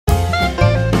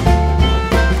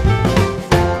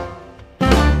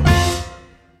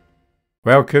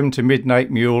Welcome to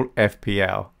Midnight Mule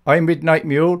FPL. I'm Midnight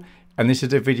Mule and this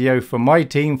is a video for my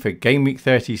team for Game Week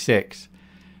 36.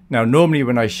 Now normally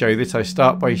when I show this I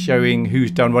start by showing who's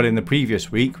done well in the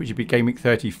previous week, which would be Game Week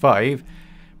 35,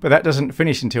 but that doesn't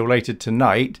finish until later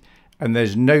tonight and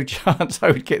there's no chance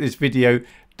I would get this video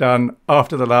done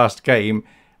after the last game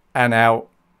and out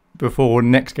before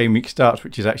next game week starts,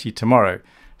 which is actually tomorrow.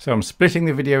 So I'm splitting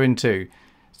the video in two.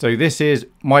 So this is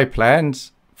my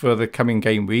plans for the coming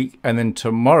game week, and then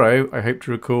tomorrow I hope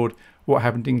to record what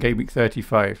happened in game week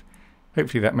 35.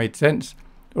 Hopefully that made sense.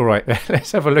 Alright,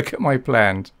 let's have a look at my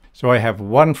plans. So I have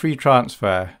one free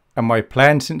transfer, and my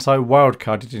plan since I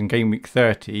wildcarded in game week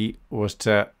 30 was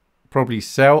to probably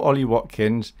sell Ollie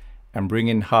Watkins and bring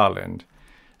in Haaland.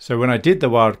 So when I did the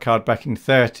wildcard back in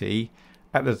 30,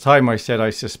 at the time I said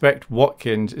I suspect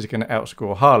Watkins is going to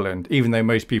outscore Haaland, even though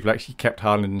most people actually kept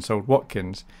Haaland and sold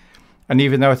Watkins. And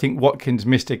even though I think Watkins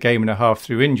missed a game and a half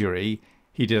through injury,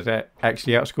 he did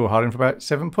actually outscore Haaland for about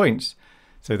 7 points.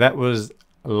 So that was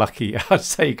lucky, I'd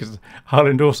say, because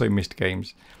Haaland also missed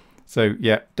games. So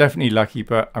yeah, definitely lucky,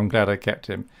 but I'm glad I kept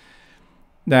him.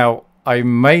 Now, I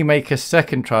may make a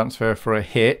second transfer for a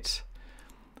hit.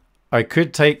 I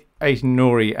could take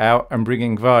Aït-Nouri out and bring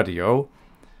in Gvardiol.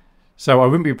 So I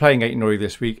wouldn't be playing Aït-Nouri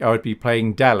this week. I would be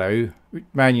playing Dalot,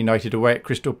 Man United away at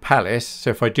Crystal Palace.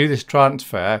 So if I do this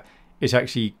transfer, it's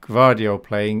actually Gvardiol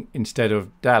playing instead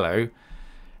of Dalot,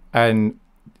 and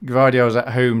Gvardiol's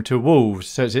at home to Wolves,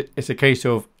 so it's a case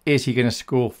of, is he going to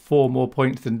score 4 more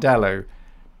points than Dalot?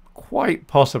 Quite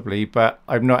possibly, but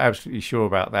I'm not absolutely sure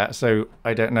about that, so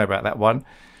I don't know about that one.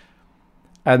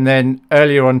 And then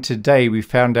earlier on today we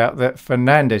found out that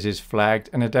Fernandes is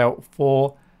flagged and is out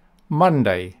for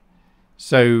Monday,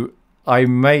 so I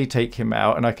may take him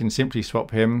out and I can simply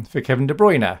swap him for Kevin De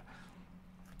Bruyne.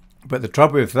 But the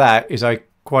trouble with that is I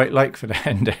quite like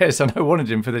Fernandes and I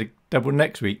wanted him for the double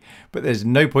next week, but there's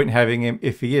no point having him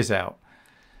if he is out.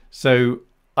 So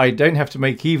I don't have to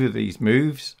make either of these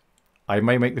moves. I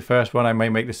may make the first one, I may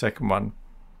make the second one.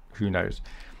 Who knows?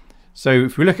 So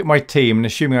if we look at my team, and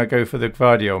assuming I go for the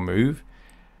Gvardiol move,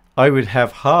 I would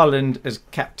have Haaland as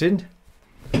captain.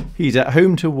 He's at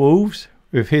home to Wolves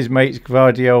with his mates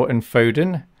Gvardiol and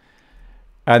Foden.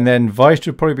 And then Weiss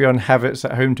would probably be on Havertz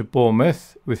at home to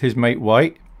Bournemouth with his mate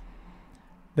White.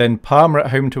 Then Palmer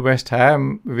at home to West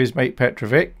Ham with his mate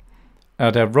Petrovic. And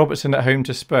I'd have Robertson at home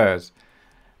to Spurs.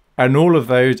 And all of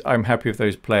those, I'm happy with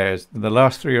those players. The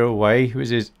last three are away, which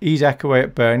is Isak away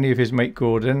at Burnley with his mate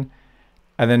Gordon.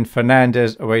 And then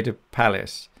Fernandes away to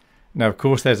Palace. Now, of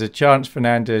course, there's a chance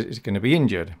Fernandes is going to be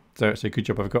injured. So it's a good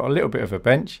job I've got a little bit of a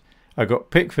bench. I've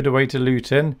got Pickford away to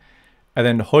Luton. And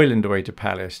then Højlund away to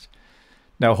Palace.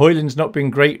 Now, Højlund's not been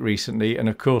great recently, and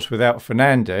of course, without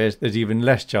Fernandes, there's even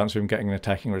less chance of him getting an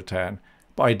attacking return.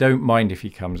 But I don't mind if he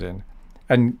comes in.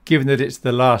 And given that it's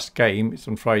the last game, it's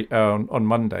on Friday, on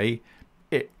Monday,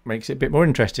 it makes it a bit more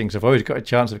interesting, because I've always got a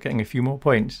chance of getting a few more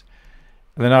points.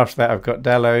 And then after that, I've got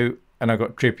Dalot, and I've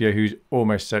got Trippier, who's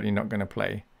almost certainly not going to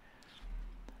play.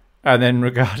 And then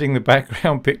regarding the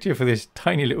background picture for this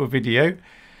tiny little video,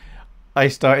 I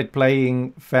started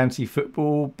playing fantasy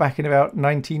football back in about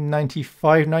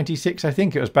 1995, 96. I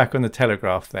think it was back on the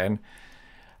Telegraph then.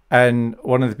 And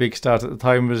one of the big stars at the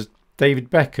time was David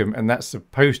Beckham. And that's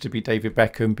supposed to be David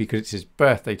Beckham because it's his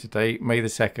birthday today, May the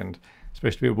 2nd. It's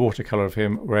supposed to be a watercolour of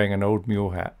him wearing an old mule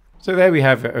hat. So there we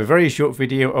have it, a very short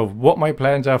video of what my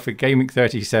plans are for Game Week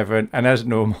 37. And as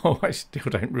normal, I still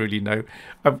don't really know.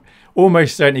 I'm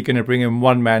almost certainly going to bring in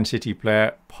one Man City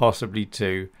player, possibly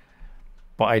two.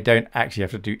 But I don't actually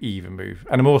have to do either move.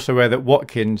 And I'm also aware that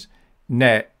Watkins,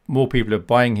 net, more people are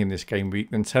buying him this game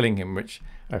week than selling him, which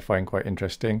I find quite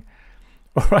interesting.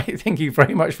 All right, thank you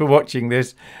very much for watching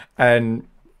this. And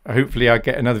hopefully I'll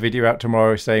get another video out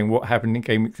tomorrow saying what happened in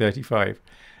Game Week 35.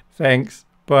 Thanks.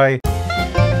 Bye.